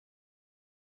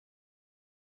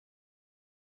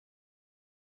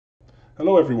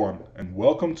Hello everyone, and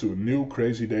welcome to a new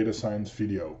Crazy Data Science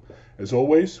video. As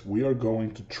always, we are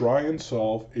going to try and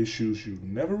solve issues you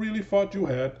never really thought you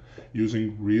had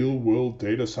using real-world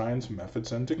data science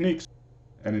methods and techniques.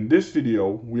 And in this video,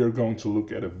 we are going to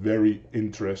look at a very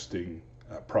interesting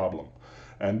problem.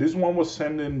 And this one was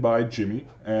sent in by Jimmy,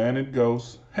 and it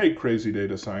goes, "Hey Crazy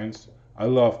Data Science, I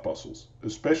love puzzles,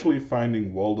 especially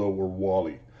finding Waldo or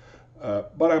Wally.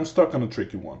 But I'm stuck on a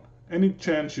tricky one. Any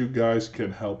chance you guys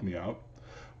can help me out?"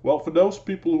 Well, for those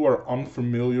people who are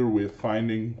unfamiliar with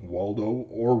finding Waldo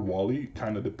or Wally,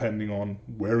 kind of depending on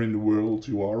where in the world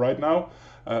you are right now,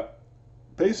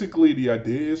 basically the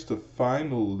idea is to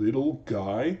find a little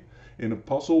guy in a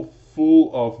puzzle full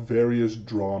of various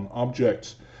drawn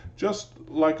objects, just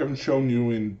like I've shown you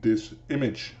in this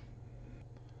image.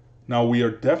 Now, we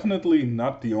are definitely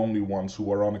not the only ones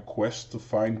who are on a quest to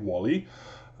find Wally.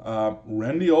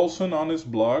 Randy Olson on his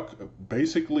blog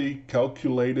basically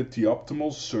calculated the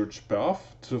optimal search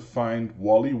path to find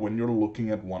Wally when you're looking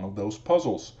at one of those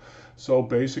puzzles. So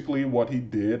basically what he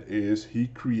did is he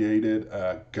created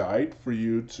a guide for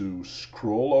you to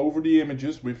scroll over the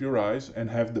images with your eyes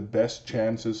and have the best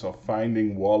chances of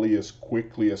finding Wally as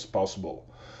quickly as possible.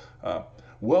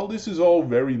 Well, this is all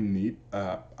very neat.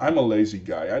 I'm a lazy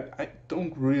guy. I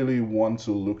don't really want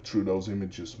to look through those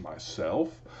images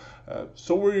myself.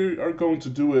 So we are going to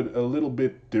do it a little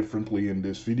bit differently in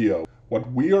this video.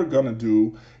 What we are going to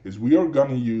do is we are going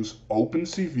to use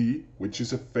OpenCV, which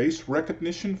is a face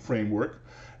recognition framework,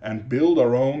 and build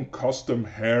our own custom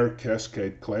hair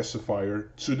cascade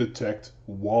classifier to detect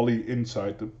Wally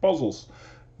inside the puzzles.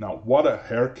 Now, what a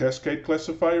hair cascade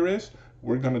classifier is,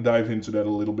 we're going to dive into that a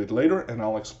little bit later, and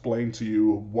I'll explain to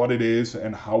you what it is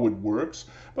and how it works.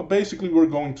 But basically we're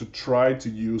going to try to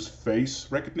use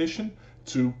face recognition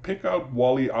to pick out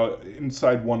Wally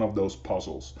inside one of those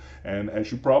puzzles. And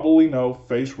as you probably know,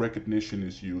 face recognition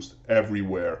is used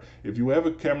everywhere. If you have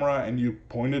a camera and you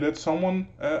point it at someone,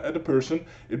 at a person,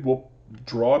 it will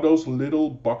draw those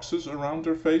little boxes around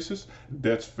their faces.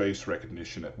 That's face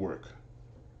recognition at work.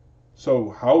 So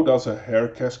how does a hair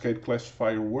cascade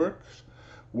classifier work?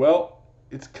 Well,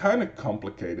 it's kind of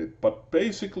complicated, but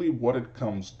basically what it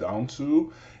comes down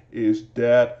to is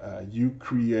that you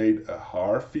create a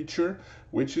Haar feature,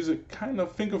 which is a kind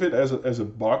of, think of it as a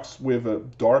box with a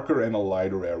darker and a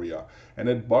lighter area. And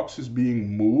that box is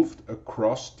being moved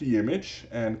across the image,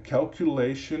 and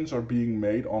calculations are being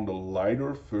made on the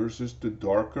lighter versus the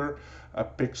darker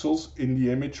pixels in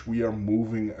the image we are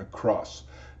moving across.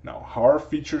 Now, Haar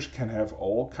features can have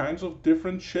all kinds of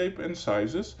different shape and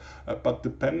sizes, but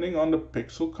depending on the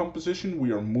pixel composition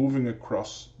we are moving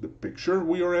across the picture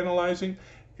we are analyzing,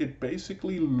 it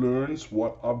basically learns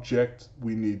what object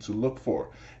we need to look for.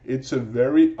 It's a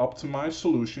very optimized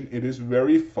solution. It is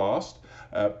very fast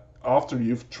after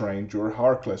you've trained your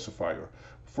Haar classifier.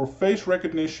 For face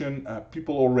recognition,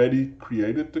 people already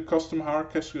created the custom Haar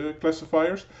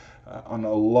classifiers on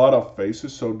a lot of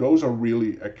faces, so those are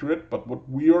really accurate. But what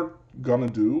we are gonna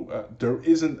do, there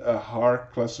isn't a Haar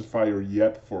classifier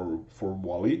yet for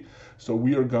Wally, so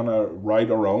we are gonna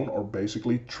write our own, or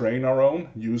basically train our own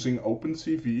using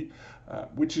OpenCV,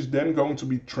 which is then going to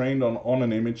be trained on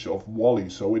an image of Wally.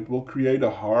 So it will create a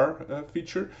Haar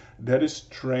feature that is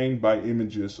trained by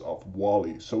images of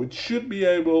Wally. So it should be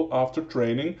able, after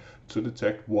training, to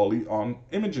detect Wally on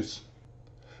images.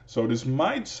 So this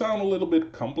might sound a little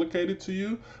bit complicated to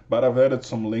you, but I've added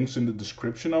some links in the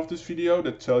description of this video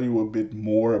that tell you a bit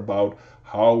more about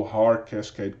how Haar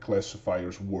cascade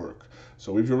classifiers work.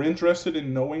 So if you're interested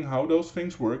in knowing how those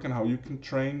things work and how you can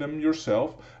train them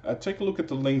yourself, take a look at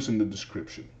the links in the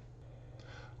description.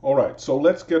 Alright, so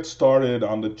let's get started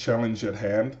on the challenge at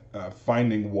hand,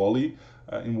 finding Wally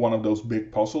in one of those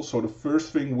big puzzles. So the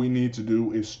first thing we need to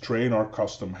do is train our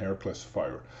custom hair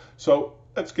classifier. So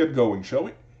let's get going, shall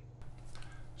we?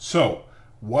 So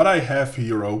what I have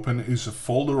here open is a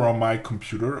folder on my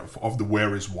computer of the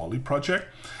Where is Wally project.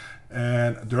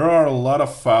 And there are a lot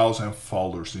of files and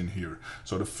folders in here.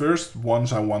 So the first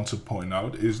ones I want to point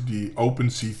out is the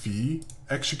OpenCV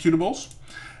executables.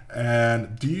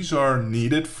 And these are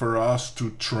needed for us to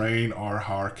train our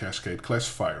Haar cascade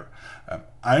classifier.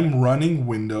 I'm running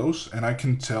Windows, and I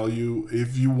can tell you,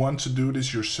 if you want to do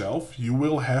this yourself, you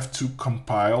will have to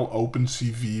compile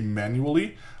OpenCV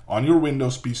manually on your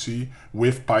Windows PC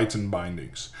with Python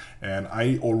bindings. And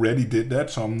I already did that,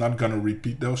 so I'm not gonna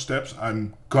repeat those steps.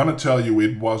 I'm gonna tell you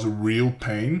it was a real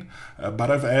pain,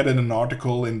 but I've added an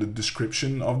article in the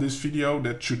description of this video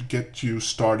that should get you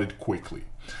started quickly.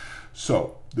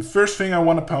 So the first thing I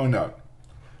want to point out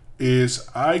is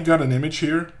I got an image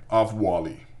here of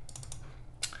Wally.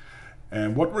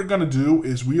 And what we're going to do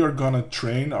is we are going to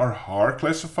train our Haar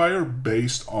classifier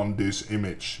based on this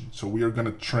image. So we are going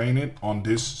to train it on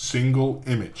this single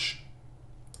image.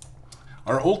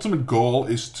 Our ultimate goal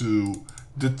is to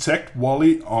detect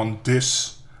Wally on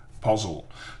this puzzle.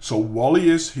 So Wally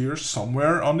is here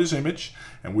somewhere on this image,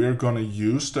 and we are going to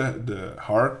use the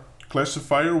Haar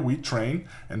classifier we train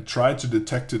and try to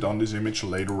detect it on this image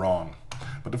later on.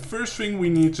 But the first thing we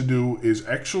need to do is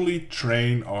actually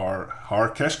train our Haar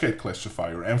Cascade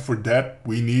classifier, and for that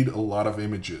we need a lot of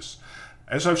images.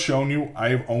 As I've shown you,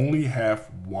 I only have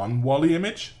one Wally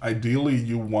image. Ideally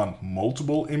you want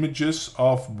multiple images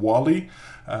of Wally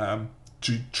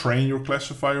to train your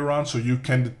classifier on, so you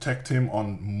can detect him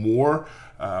on more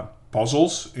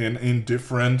puzzles in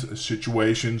different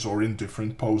situations or in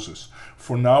different poses.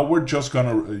 For now, we're just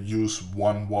gonna use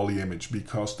one Wally image,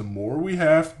 because the more we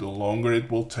have, the longer it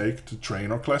will take to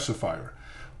train our classifier.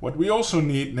 What we also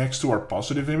need next to our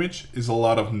positive image is a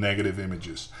lot of negative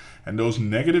images. And those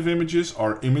negative images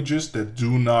are images that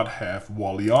do not have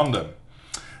Wally on them.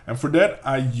 And for that,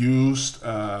 I used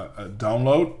a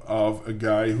download of a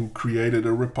guy who created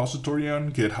a repository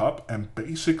on GitHub and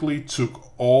basically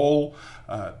took all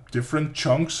different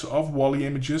chunks of Wally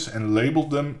images and labeled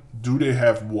them. Do they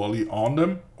have Wally on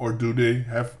them, or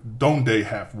don't they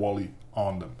have Wally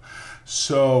on them?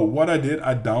 So what I did,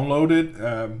 I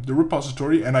downloaded the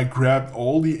repository and I grabbed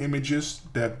all the images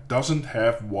that doesn't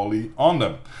have Wally on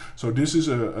them. So this is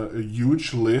a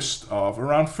huge list of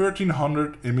around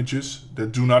 1300 images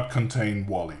that do not contain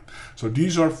Wally. So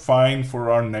these are fine for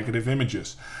our negative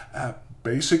images.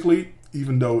 Basically,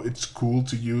 even though it's cool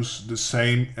to use the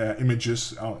same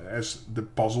images as the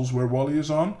puzzles where Wally is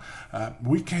on,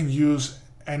 we can use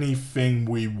anything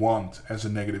we want as a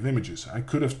negative images. I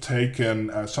could have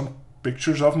taken some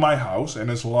pictures of my house, and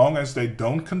as long as they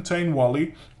don't contain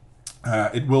Wally,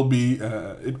 it'll be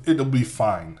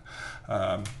fine.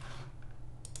 The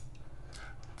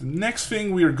next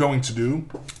thing we are going to do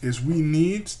is we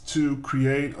need to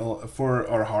create for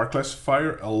our Haar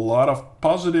classifier a lot of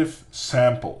positive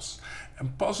samples.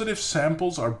 And positive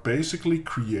samples are basically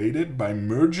created by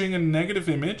merging a negative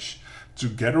image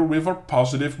together with our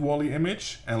positive Wally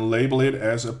image and label it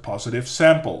as a positive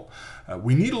sample.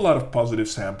 We need a lot of positive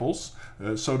samples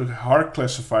so the Haar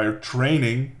classifier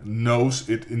training knows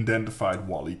it identified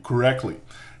Wally correctly.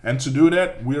 And to do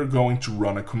that, we are going to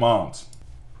run a command.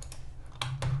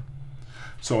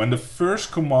 So, and the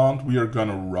first command we are going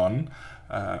to run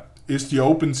is the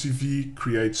OpenCV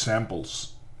create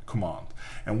samples command.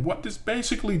 And what this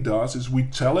basically does is we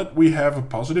tell it we have a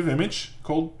positive image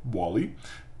called Wally.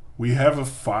 We have a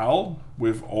file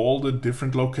with all the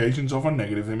different locations of our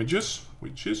negative images,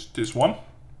 which is this one.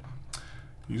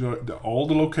 These are all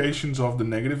the locations of the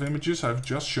negative images I've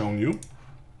just shown you.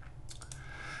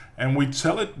 And we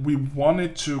tell it we want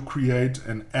it to create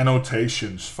an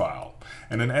annotations file.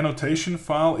 And an annotation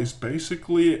file is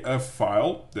basically a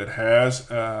file that has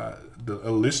a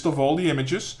list of all the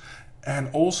images and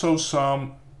also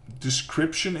some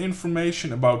description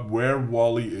information about where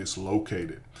Wally is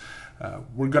located.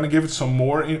 We're going to give it some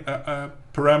more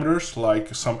parameters,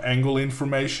 like some angle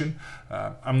information.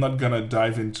 I'm not going to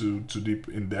dive into too deep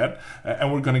in that.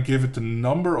 And we're going to give it the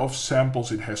number of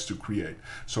samples it has to create.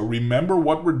 So remember,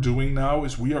 what we're doing now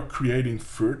is we are creating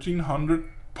 1300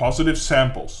 positive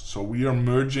samples. So we are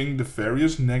merging the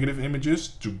various negative images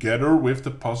together with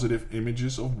the positive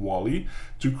images of Wally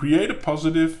to create a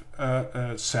positive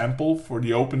sample for the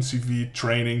OpenCV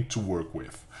training to work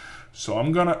with. So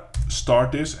I'm gonna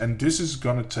start this, and this is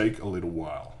gonna take a little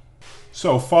while.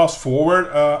 So fast forward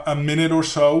a minute or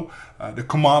so, the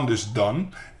command is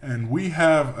done, and we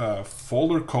have a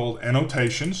folder called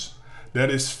annotations that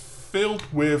is filled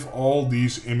with all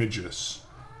these images.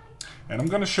 And I'm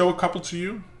gonna show a couple to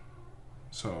you.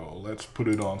 So let's put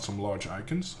it on some large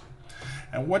icons.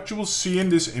 And what you will see in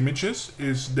these images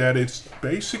is that it's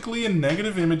basically a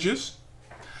negative images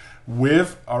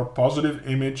with our positive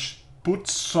image put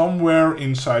somewhere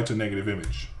inside the negative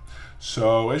image.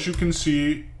 So as you can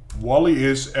see, Wally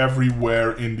is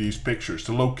everywhere in these pictures.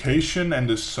 The location and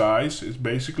the size is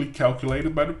basically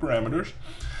calculated by the parameters,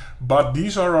 but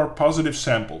these are our positive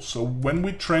samples. So when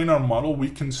we train our model, we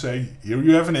can say, here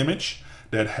you have an image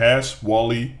that has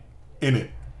Wally in it.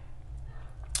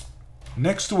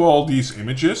 Next to all these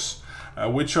images,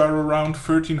 which are around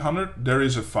 1300, there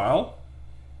is a file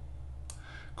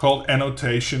called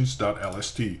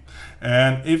annotations.lst.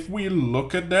 And if we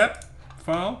look at that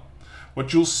file,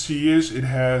 what you'll see is it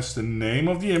has the name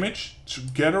of the image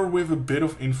together with a bit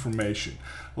of information.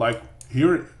 Like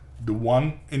here, The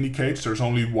one indicates there's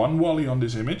only one Wally on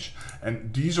this image,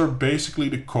 and these are basically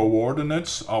the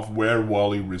coordinates of where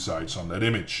Wally resides on that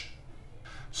image.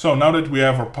 So now that we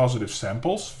have our positive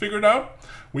samples figured out,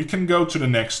 we can go to the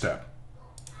next step.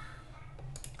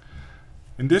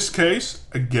 In this case,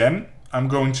 again, I'm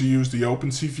going to use the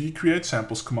OpenCV create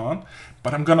samples command,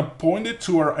 but I'm going to point it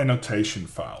to our annotation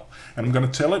file. And I'm going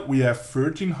to tell it we have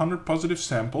 1300 positive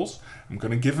samples. I'm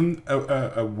going to give them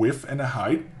a width and a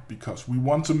height because we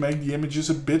want to make the images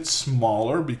a bit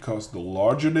smaller, because the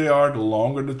larger they are, the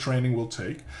longer the training will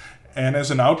take. And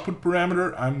as an output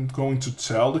parameter, I'm going to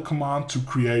tell the command to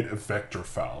create a vector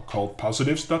file called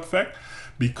positives.vec,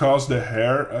 because the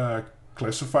hair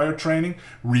classifier training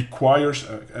requires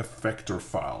a vector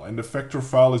file. And the vector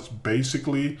file is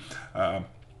basically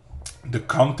the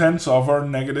contents of our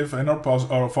negative and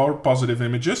our positive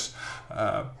images,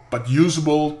 but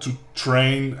usable to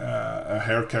train a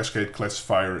hair cascade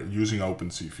classifier using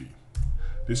OpenCV.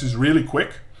 This is really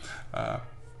quick.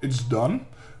 It's done.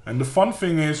 And the fun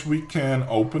thing is we can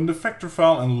open the vector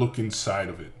file and look inside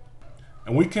of it.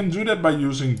 And we can do that by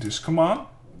using this command,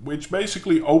 which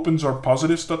basically opens our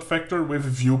positives.vector with a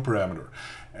view parameter.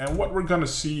 And what we're going to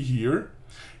see here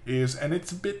is, and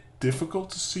it's a bit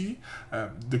difficult to see,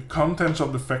 the contents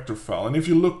of the vector file. And if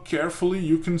you look carefully,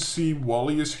 you can see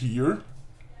Wally is here.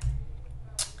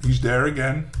 He's there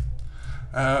again.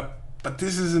 But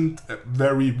this isn't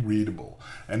very readable.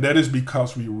 And that is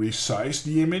because we resize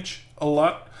the image a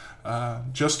lot,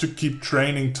 just to keep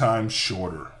training time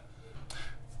shorter.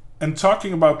 And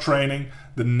talking about training,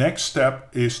 the next step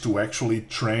is to actually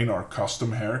train our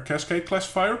custom hair cascade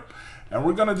classifier. And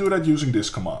we're going to do that using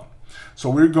this command. So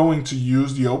we're going to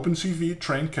use the OpenCV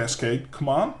train cascade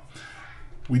command.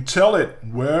 We tell it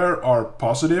where our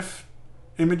positive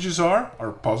images are,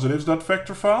 our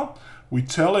positives.vector file. We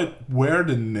tell it where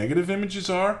the negative images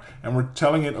are, and we're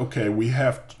telling it, okay, we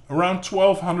have around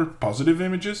 1200 positive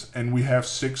images and we have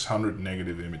 600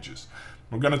 negative images.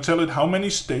 We're going to tell it how many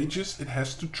stages it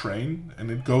has to train, and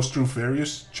it goes through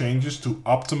various changes to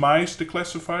optimize the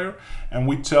classifier, and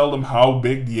we tell them how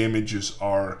big the images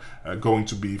are going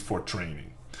to be for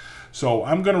training. So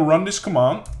I'm going to run this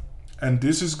command, and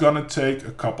this is going to take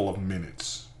a couple of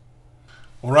minutes.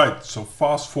 Alright, so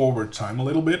fast forward time a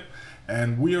little bit,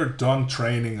 and we are done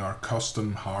training our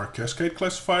custom Haar cascade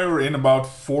classifier in about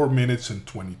 4 minutes and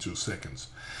 22 seconds.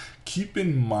 Keep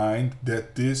in mind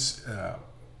that this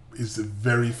is a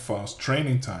very fast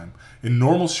training time. In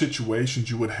normal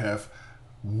situations, you would have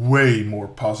way more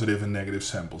positive and negative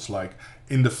samples, like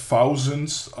in the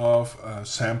thousands of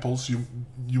samples. You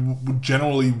would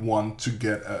generally want to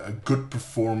get a good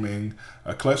performing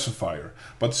classifier.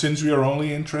 But since we are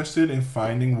only interested in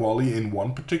finding Wally in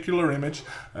one particular image,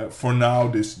 for now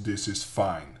this is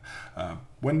fine.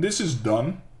 When this is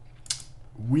done,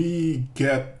 we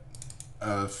get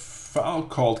a file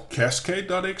called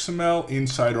cascade.xml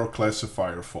inside our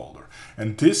classifier folder.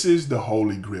 And this is the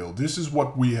holy grail. This is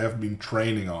what we have been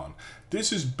training on.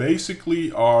 This is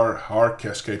basically our Haar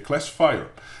cascade classifier.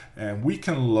 And we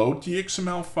can load the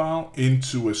XML file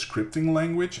into a scripting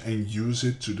language and use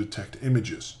it to detect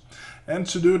images. And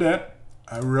to do that,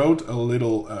 I wrote a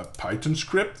little Python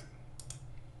script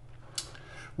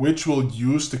which will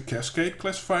use the cascade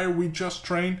classifier we just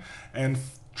trained and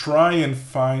try and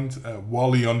find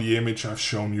Wally on the image I've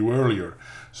shown you earlier.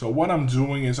 So what I'm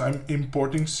doing is I'm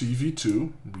importing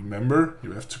CV2. Remember,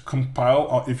 you have to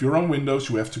compile, if you're on Windows,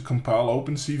 you have to compile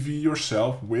OpenCV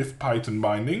yourself with Python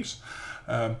bindings.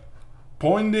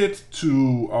 Point it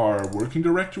to our working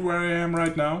directory where I am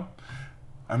right now.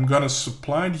 I'm going to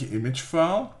supply the image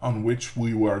file on which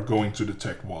we were going to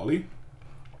detect Wally.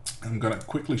 I'm going to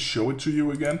quickly show it to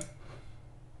you again.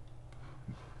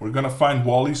 We're going to find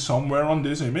Wally somewhere on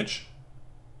this image.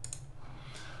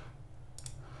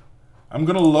 I'm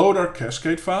going to load our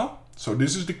cascade file. So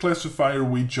this is the classifier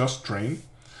we just trained.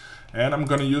 And I'm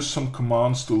going to use some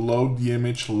commands to load the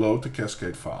image, load the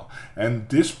cascade file. And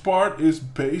this part is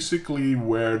basically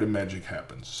where the magic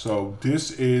happens. So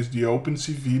this is the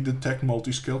OpenCV detect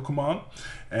multiscale command.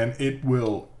 And it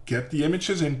will get the image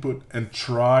as input and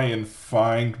try and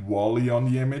find Wally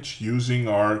on the image using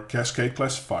our cascade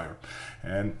classifier.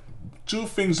 And two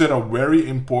things that are very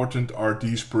important are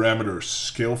these parameters,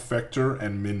 scale factor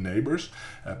and min neighbors,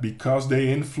 because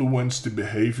they influence the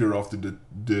behavior of the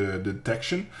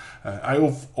detection. I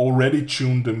have already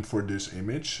tuned them for this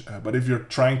image, but if you're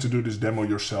trying to do this demo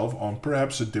yourself on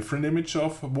perhaps a different image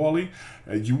of Wally,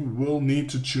 you will need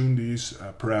to tune these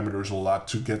parameters a lot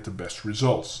to get the best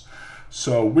results.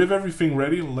 So with everything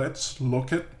ready, let's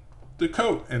look at the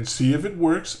code and see if it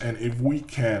works and if we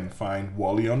can find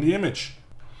Wally on the image.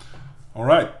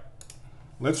 Alright,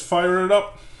 let's fire it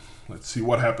up. Let's see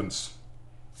what happens.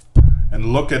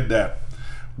 And look at that.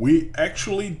 We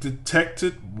actually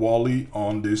detected Wally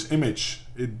on this image.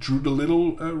 It drew the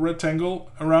little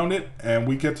rectangle around it, and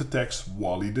we get the text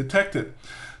Wally detected.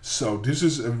 So this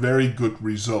is a very good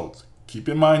result. Keep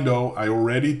in mind though, I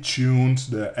already tuned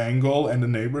the angle and the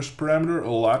neighbors parameter a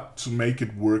lot to make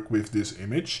it work with this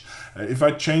image. If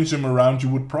I change them around, you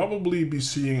would probably be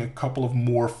seeing a couple of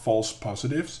more false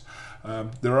positives.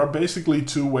 There are basically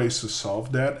two ways to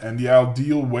solve that, and the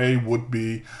ideal way would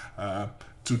be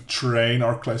to train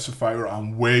our classifier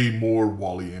on way more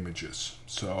Wally images.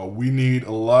 So we need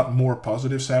a lot more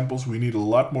positive samples, we need a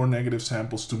lot more negative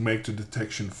samples to make the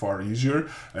detection far easier.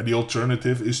 And the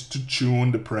alternative is to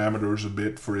tune the parameters a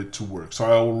bit for it to work. So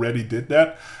I already did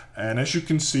that, and as you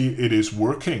can see, it is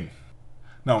working.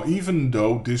 Now, even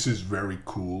though this is very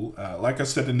cool, like I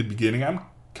said in the beginning, I'm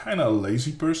kind of a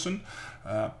lazy person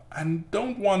and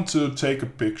don't want to take a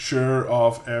picture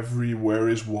of every where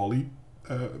is Wally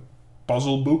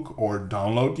puzzle book or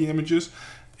download the images.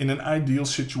 In an ideal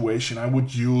situation, I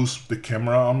would use the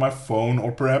camera on my phone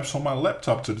or perhaps on my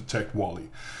laptop to detect Wally.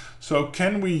 So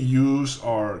can we use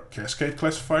our Cascade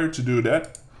classifier to do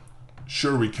that?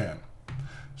 Sure we can.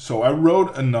 So I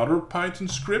wrote another Python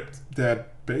script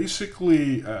that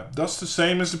basically does the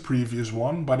same as the previous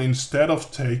one, but instead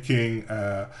of taking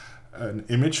an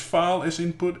image file as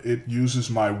input, it uses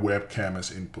my webcam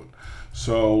as input.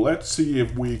 So let's see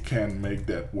if we can make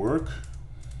that work.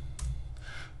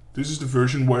 This is the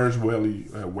version Where's Wally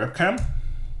webcam.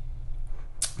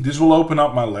 This will open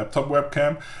up my laptop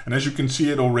webcam, and as you can see,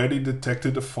 it already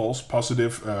detected a false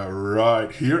positive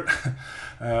right here.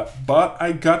 But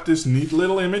I got this neat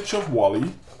little image of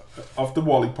Wally, of the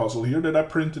Wally puzzle here that I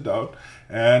printed out,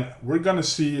 and we're gonna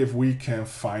see if we can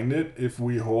find it if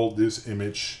we hold this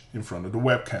image in front of the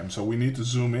webcam. So we need to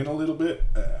zoom in a little bit.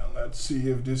 Let's see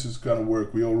if this is gonna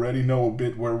work. We already know a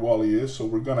bit where Wally is, so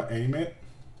we're gonna aim it.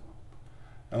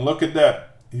 And look at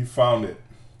that, he found it.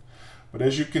 But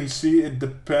as you can see, it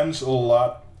depends a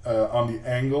lot on the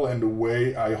angle and the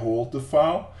way I hold the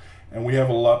file, and we have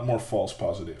a lot more false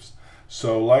positives.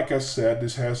 So like I said,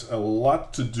 this has a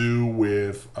lot to do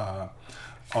with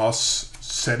us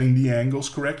setting the angles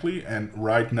correctly. And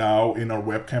right now in our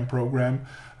webcam program,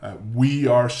 we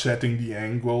are setting the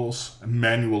angles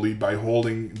manually by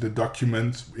holding the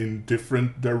document in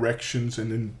different directions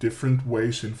and in different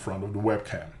ways in front of the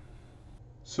webcam.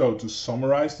 So to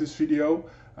summarize this video,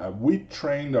 we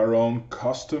trained our own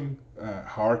custom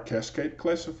Haar Cascade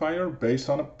classifier based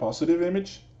on a positive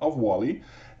image of Wally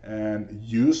and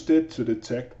used it to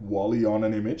detect Wally on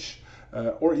an image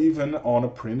or even on a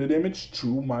printed image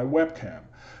through my webcam.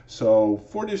 So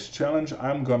for this challenge,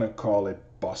 I'm gonna call it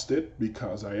busted,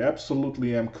 because I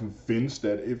absolutely am convinced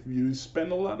that if you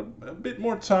spend a bit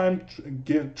more time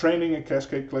training a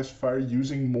Cascade classifier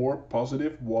using more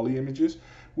positive Wally images,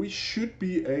 we should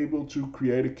be able to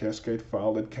create a Cascade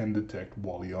file that can detect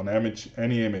Wally on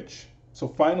any image. So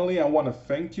finally, I want to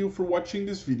thank you for watching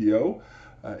this video.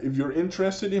 If you're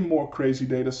interested in more crazy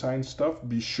data science stuff,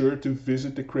 be sure to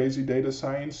visit the Crazy Data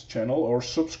Science channel or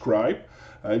subscribe.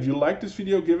 If you like this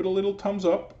video, give it a little thumbs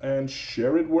up and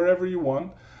share it wherever you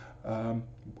want.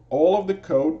 All of the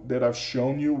code that I've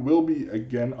shown you will be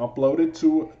again uploaded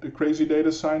to the Crazy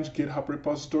Data Science GitHub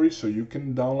repository, so you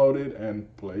can download it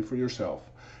and play for yourself.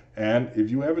 And if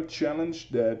you have a challenge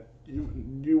that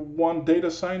you want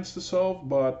data science to solve,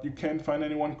 but you can't find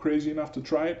anyone crazy enough to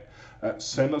try it,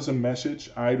 send us a message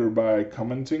either by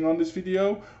commenting on this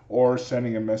video or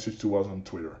sending a message to us on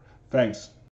Twitter. Thanks.